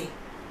like, okay,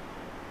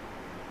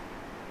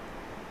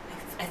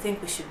 I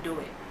think we should do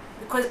it.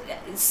 Because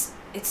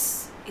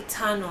it's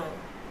eternal,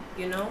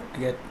 you know? I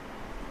get.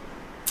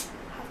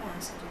 Have I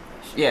answered your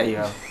question? Yeah, you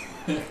have.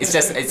 It's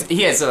just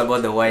it's all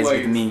about the whys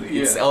with me.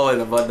 Yeah. It's all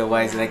about the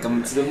whys. Like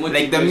It's the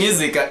like the motivation.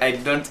 music.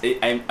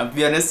 I'll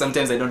be honest.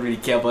 Sometimes I don't really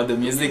care about the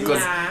music because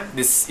Yeah.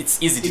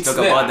 it's easy to It's talk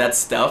there. about that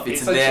stuff.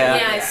 It's such a- there.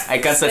 Yeah, I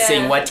can't start it's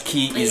saying there. what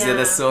key is the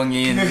Yeah. song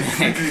in.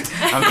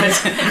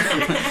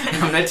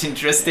 I'm not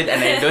interested,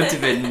 and I don't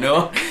even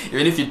know.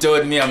 Even if you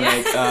told me, I'm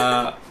like,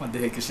 what the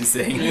heck is she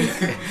saying?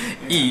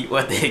 E.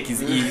 What the heck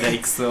is E?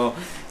 Like so,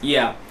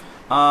 yeah.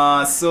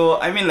 So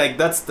I mean, like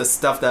that's the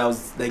stuff that I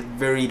was like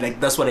very like.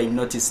 That's what I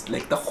noticed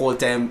like the whole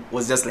time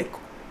was just like,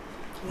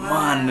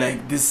 man,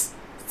 like this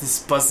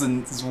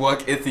person's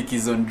work ethic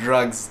is on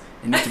drugs.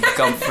 I need to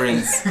become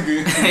friends.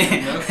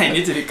 I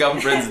need to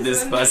become friends with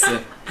this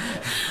person.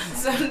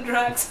 It's on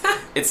drugs.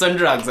 It's on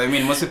drugs. I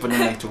mean, most people don't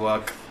like to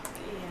work,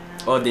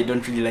 or they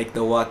don't really like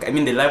the work. I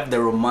mean, they love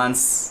the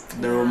romance,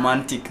 the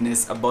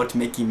romanticness about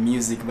making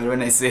music. But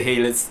when I say, hey,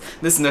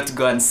 let's not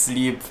go and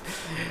sleep.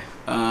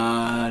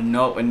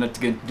 No, we're not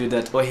going to do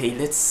that. Oh, hey,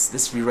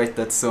 let's rewrite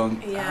that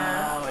song.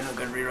 Yeah. We're not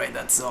going to rewrite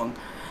that song.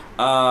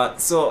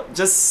 So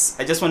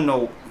I just want to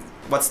know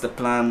what's the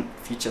plan,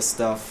 future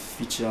stuff,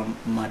 future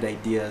mad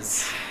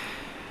ideas.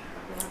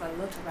 We have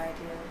a lot of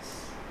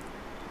ideas.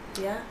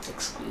 Yeah.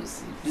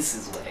 Exclusive. This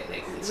is why I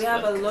like this. We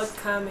have a podcast. lot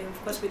coming.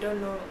 Of course, we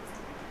don't know.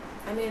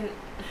 I mean,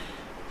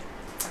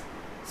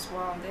 it's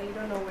wild. You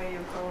don't know where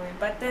you're going.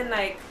 But then,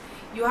 like,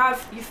 you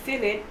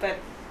feel it, but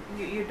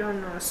you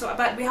don't know. So,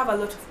 but we have a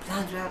lot of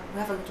plans. We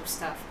have a lot of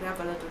stuff. We have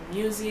a lot of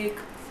music.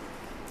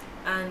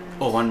 And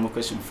Oh, one more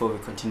question before we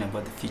continue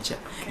about the future.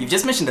 You've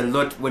just mentioned a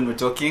lot when we're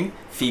talking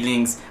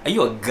feelings. Are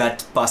you a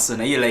gut person?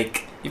 Are you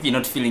like, if you're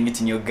not feeling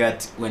it in your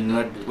gut, we're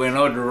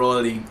not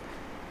rolling?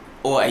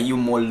 Or are you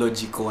more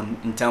logical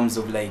in terms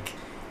of like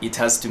it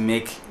has to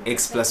make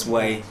X plus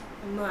Y?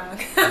 no,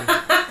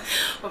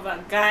 of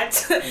a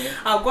gut.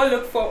 I'll go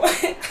look for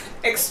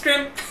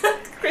extreme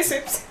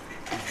crisps.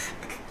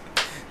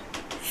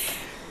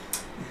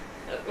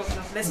 No,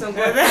 let's not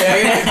go there.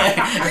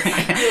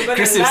 You're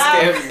gonna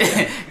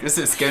laugh.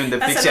 Chris came in the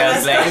That's picture. I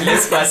was another like,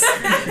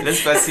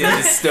 let's pass here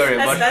this story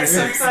about that's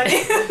so Chris.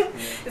 funny.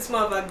 It's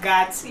more of a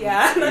gut.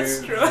 Yeah,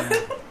 that's true.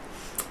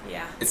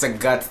 Yeah. It's a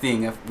gut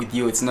thing with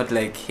you. It's not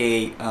like,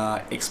 hey,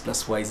 X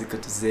plus Y is equal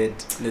to Z.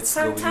 Let's go with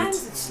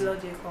Sometimes it. it's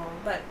logical,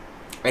 but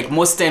Like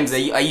most times, are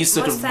you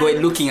sort Most of times-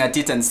 looking at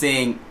it and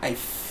saying, I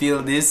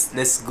feel this,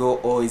 let's go,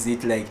 or is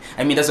it like,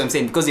 I mean, that's what I'm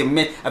saying, because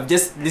I'm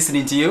just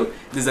listening to you,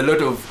 there's a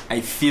lot of, I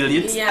feel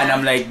it, Yeah. and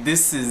I'm like,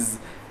 this is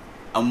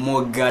a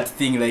more gut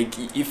thing, like,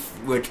 if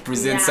we were to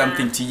present Yeah.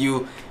 something to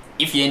you,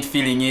 if you ain't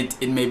feeling it,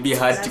 it may be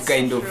hard to That's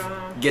kind of true.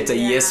 get a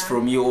yes Yeah.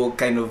 from you, or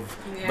kind of,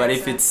 Yeah, but it's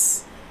if a-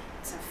 it's,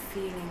 it's a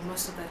feeling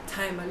most of the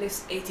time, at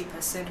least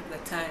 80% of the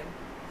time.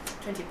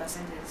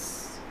 20%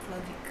 is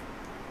logic.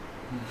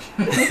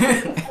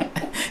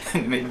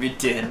 maybe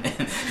 10, No,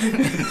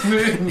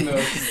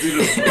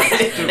 0.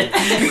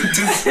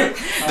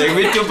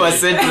 maybe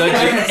 2%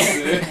 logic,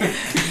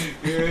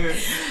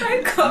 My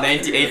God.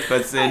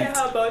 98%.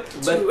 How about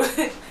But-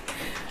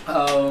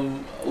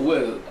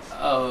 2?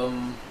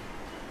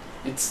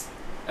 It's.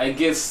 I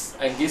guess.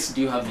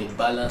 Do you have a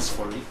balance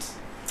for it?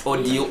 Or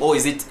do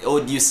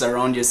you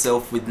surround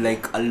yourself with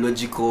like a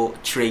logical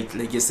trait?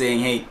 Like you're saying,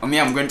 hey, I'm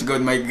going to go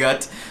with my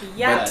gut,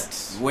 Yeah.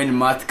 but when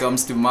math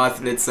comes to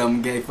math, let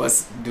some guy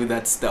first do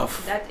that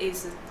stuff. That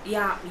is,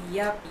 yeah,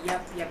 yep.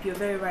 You're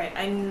very right.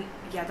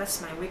 Yeah,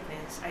 that's my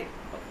weakness.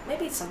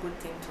 Maybe it's a good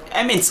thing too.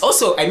 I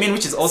mean,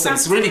 which is awesome.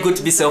 It's really good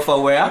to be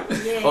self-aware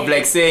Yeah. of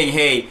like saying,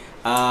 hey,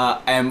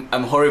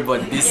 I'm horrible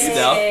at this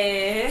stuff,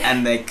 Yeah.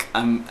 and like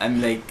I'm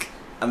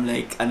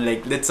like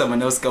let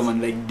someone else come and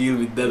like deal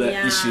with the other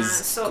Yeah, issues.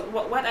 so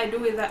what I do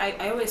with that,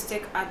 I always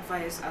take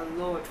advice a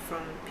lot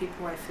from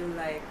people I feel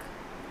like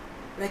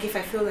if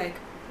I feel like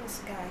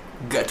this guy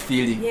Gut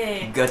feeling.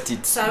 Yeah. Got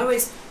it. so I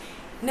always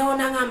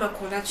I'm a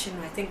collection.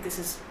 I think this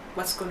is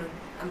what's gonna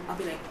I'll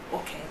be like,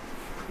 okay,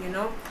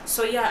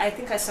 so yeah, I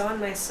think I surround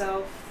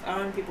myself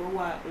around people who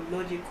are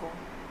logical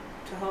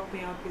to help me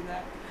out with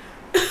that,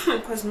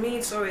 because me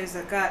it's always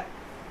a gut.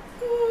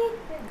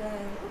 That guy,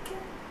 okay.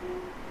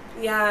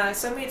 Yeah,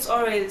 so me it's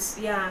always,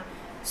 yeah.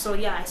 So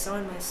yeah, I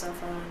surround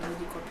myself around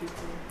logical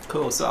people.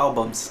 Cool. So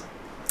albums.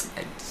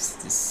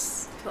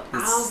 This So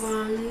It's-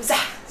 albums,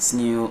 this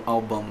new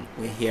album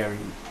we're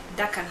hearing.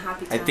 that can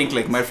happen. I think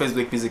like my friends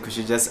make music, we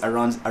should just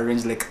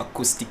arrange like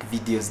acoustic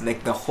videos,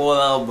 like the whole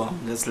album,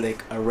 just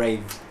like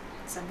arrive.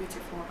 It's a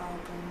beautiful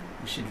album.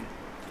 We should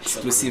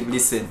exclusive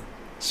listen.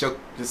 Shock,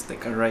 just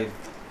like arrive.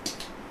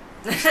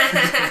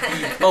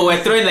 Oh,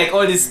 we're throwing like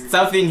all this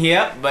stuff in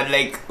here, but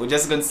like we're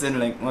just gonna send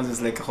like Moses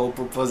like a whole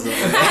proposal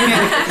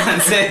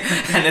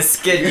and a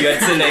schedule and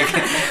say like,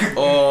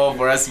 oh,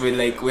 for us we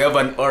have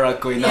an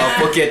oracle in our Yeah.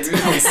 pocket.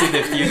 We see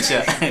the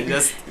future.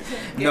 Just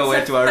know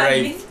where to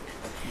arrive.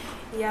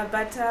 Yeah,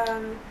 but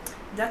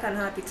dark and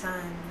happy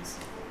times.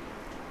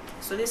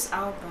 So this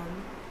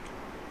album,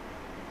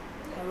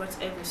 I wrote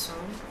every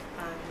song,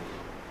 and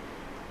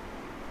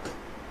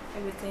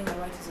everything I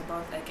write is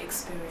about like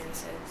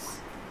experiences,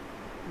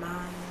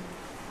 mine,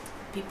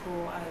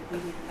 people I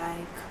really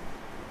like.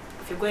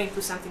 If you're going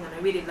through something and I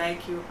really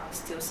like you, I'll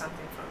steal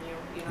something from you.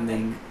 And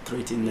then throw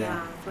it in there.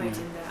 yeah, throw it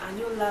in there, and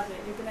you'll love it.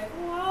 You'll be like,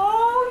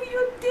 "Wow,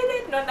 you did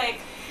it!" Not like,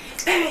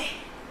 "Baby."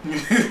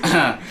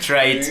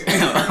 Try it.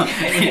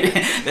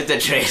 Let her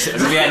try it on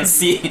me and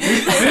see.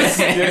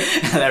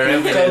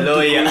 The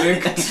lawyer.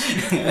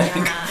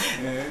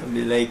 Yeah.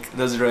 Be like,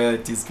 those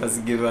royalties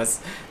must give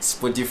us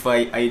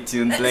Spotify,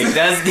 iTunes. Like,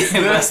 just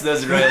give us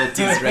those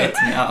royalties right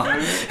now.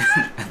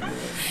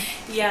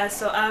 Yeah,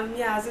 so I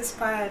was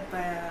inspired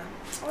by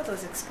all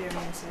those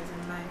experiences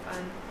in life,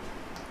 and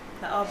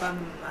the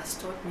album has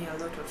taught me a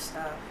lot of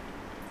stuff.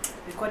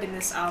 Recording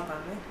this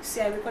album,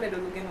 see, I recorded the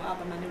Lugano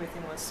album and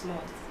everything was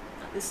smooth.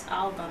 This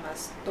album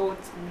has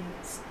taught me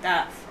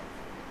stuff.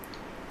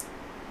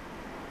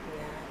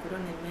 Yeah, I could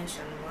only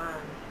mention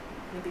one,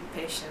 maybe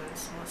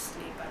patience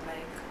mostly, but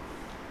like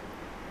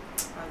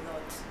a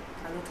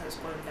lot has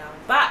gone down.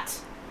 But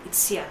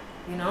it's here,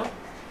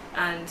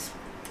 and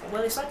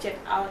well, it's not yet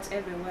out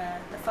everywhere.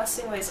 The first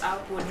single is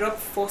out. We'll drop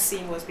 4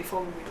 singles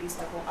before we release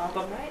the whole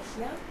album, right?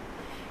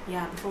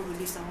 before we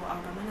release the whole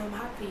album, and I'm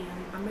happy.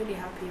 I'm really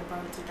happy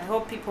about it. I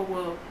hope people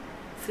will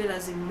feel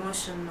as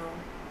emotional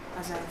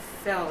as I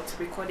felt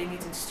recording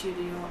it in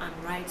studio and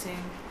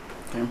writing.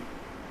 Okay.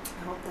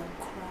 I hope they'll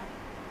cry.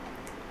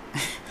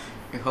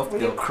 I hope Will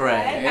they'll you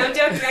cry. I'm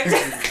joking.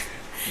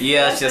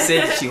 Yeah, she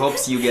said she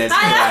hopes you guys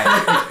cry.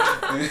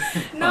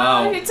 No,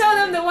 Wow. if you tell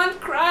them they won't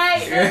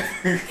cry.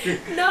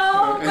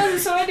 No, because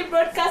it's already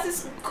broadcast,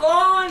 it's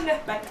gone.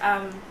 But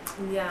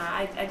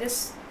I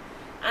just,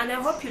 and I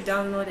hope you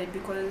download it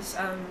because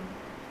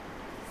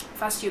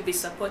first you'll be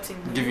supporting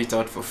me. Give it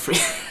out for free.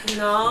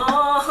 No.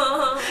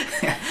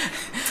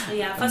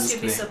 Yeah, first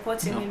you'll be playing.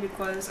 supporting No. me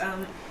because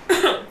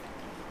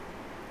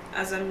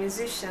as a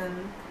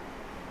musician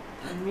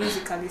and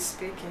musically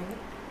speaking,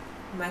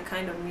 my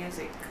kind of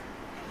music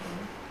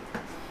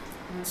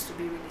needs to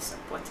be really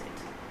supported.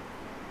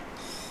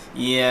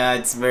 Yeah,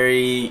 it's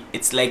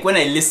like when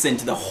I listened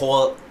to the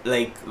whole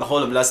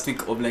of last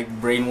week of like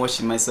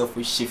brainwashing myself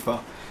with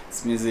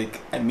Shifa's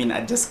music, I mean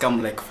I just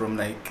come like from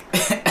like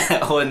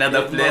a whole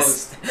another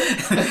place.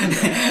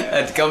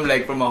 I'd come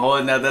like from a whole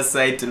another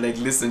side to like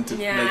listen to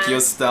like your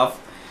stuff,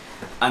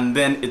 and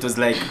then it was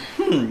like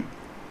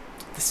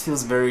this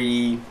feels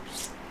very,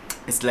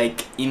 it's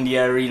like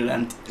India,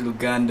 and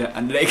Luganda,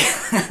 and like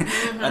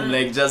and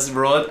like just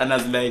wrote, and I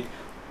was like,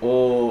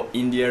 oh,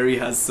 India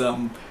has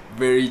some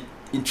very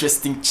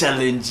interesting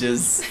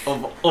challenges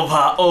of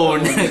her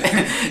own.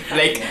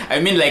 Like I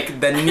mean like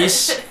the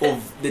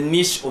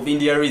niche of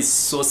India is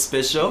so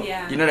special.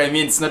 Yeah. You know what I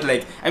mean? It's not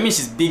like, I mean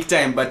she's big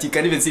time, but you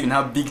can't even see even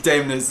how big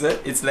timeness.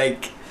 It's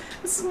like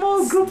a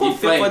small group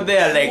of people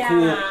there like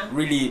who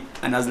really,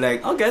 and I was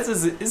like, okay,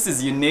 this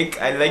is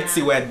unique. I like to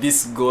see where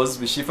this goes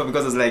with Shifa,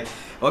 because I was like,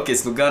 okay,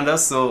 it's Luganda,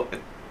 so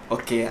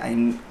okay,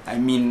 I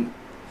mean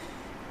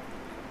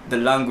the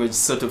language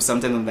sort of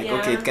sometimes I'm like,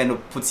 okay, it kind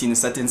of puts you in a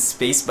certain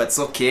space, but it's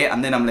okay.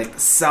 And then I'm like,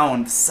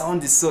 sound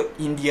is so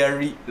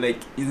India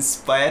like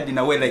inspired in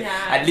a way, like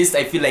at least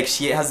I feel like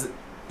you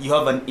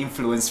have an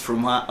influence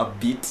from her a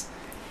bit.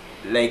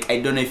 Like I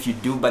don't know if you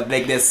do, but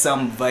like there's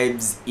some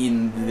vibes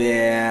in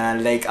there.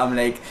 Like I'm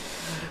like,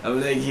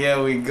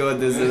 here we go.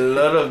 There's a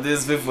lot of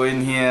these people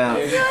in here.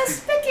 You're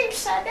speaking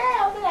Shade,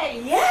 I'll be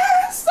like,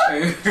 yes,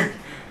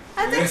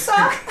 I think so.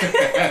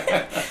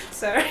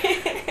 Sorry.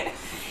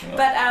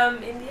 But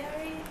India.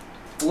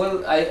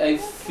 Well, I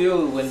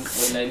feel when I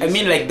listen, I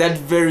mean like that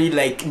very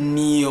like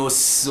neo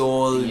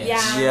soul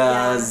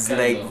jazz,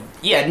 like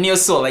neo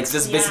soul, like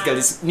just basically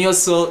it's neo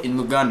soul in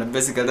Luganda.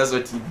 Basically that's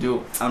what you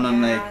do. And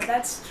I'm like,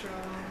 that's true.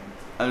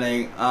 I'm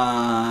like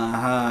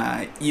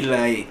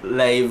Eli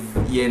live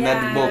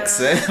that box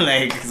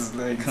like it's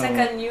like it's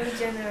like a new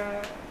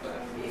genre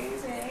of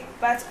music,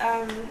 but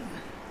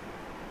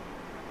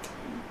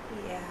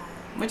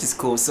which is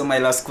cool. So my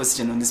last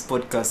question on this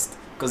podcast,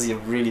 because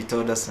you've really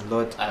told us a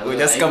lot. We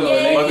just come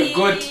on the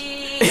good.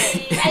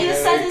 Are you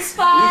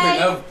satisfied?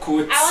 You have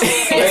quotes. I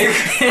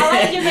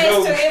want you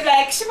guys to be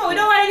like, Shima, we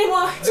don't want any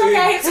more. It's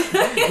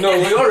okay. No,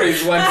 we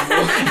always want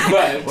more.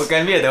 But we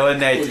can be here the whole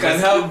night. we can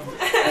have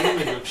an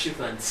image of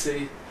Shifa and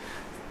say,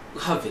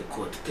 have a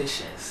quote,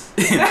 patience.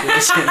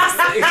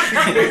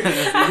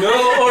 No,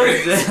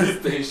 always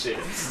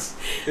patience.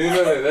 You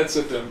know, that's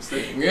what I'm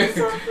saying.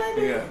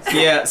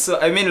 Yeah, so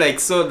I mean like,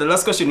 so the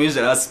last question we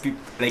usually ask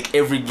people, like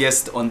every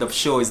guest on the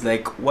show is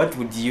like, what's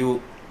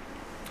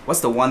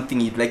the one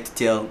thing you'd like to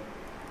tell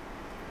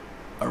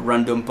a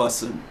random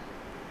person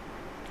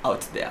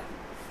out there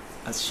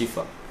as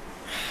Shifa?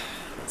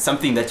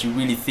 Something that you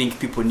really think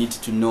people need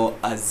to know,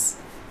 as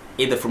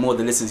either from all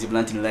the lessons you've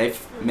learned in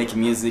life, making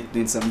music,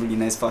 doing some really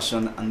nice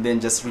fashion, and then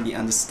just really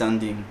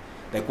understanding,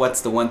 like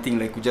what's the one thing,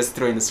 like we just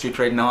throw in the street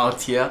right now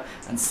out here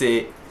and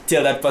say,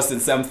 tell that person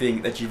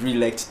something that you'd really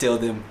like to tell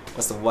them.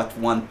 What's the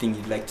one thing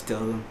you'd like to tell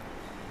them?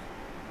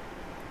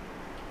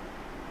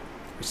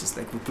 Which is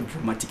like, we put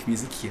dramatic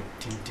music here.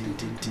 The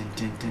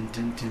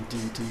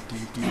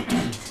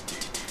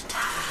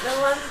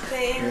one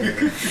thing.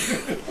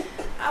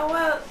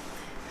 Well,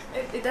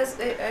 it does.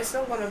 It's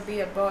not gonna be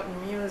about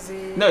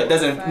music. No, it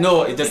doesn't.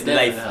 No, it just It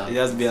life. doesn't It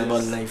has to be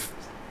about life.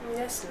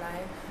 Just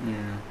life.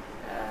 Yeah.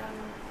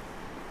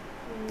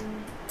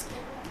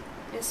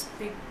 Just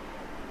be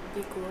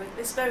good.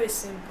 It's very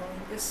simple.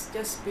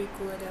 Just be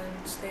good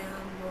and stay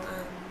humble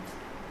and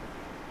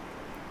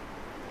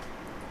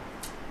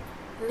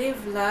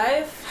live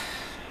life.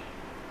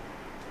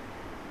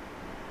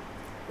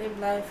 Live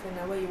life in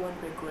a way you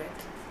won't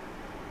regret.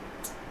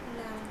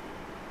 Yeah.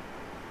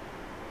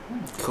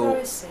 Cool.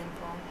 Very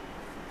simple.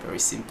 Very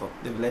simple.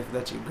 Live life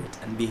that you regret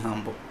and be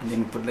humble. And then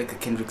we put like a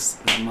Kendrick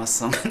Lamar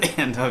song at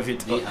the end of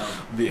it.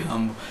 Be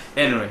humble.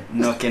 Anyway,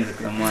 no Kendrick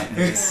Lamar in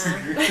this.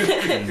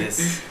 In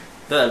this.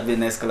 That would be a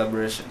nice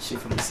collaboration.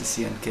 Shifa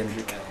Musisi and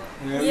Kendrick.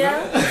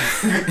 Yeah.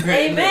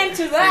 Amen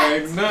to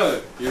that. Like,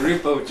 no, you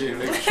rip out your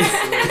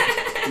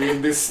electric. You're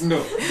in the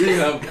snow. Bring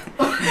up.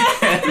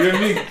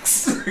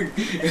 Remix.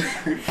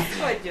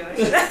 Oh,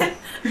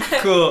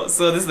 Josh. Cool.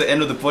 So this is the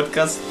end of the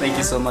podcast. Thank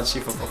you so much,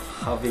 Shifa,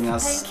 for having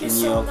us Thank you in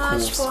so your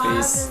much cool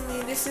for space. having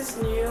me. This is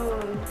new.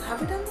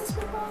 Have you done this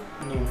before?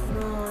 No.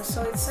 No.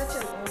 So it's such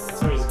an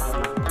honor.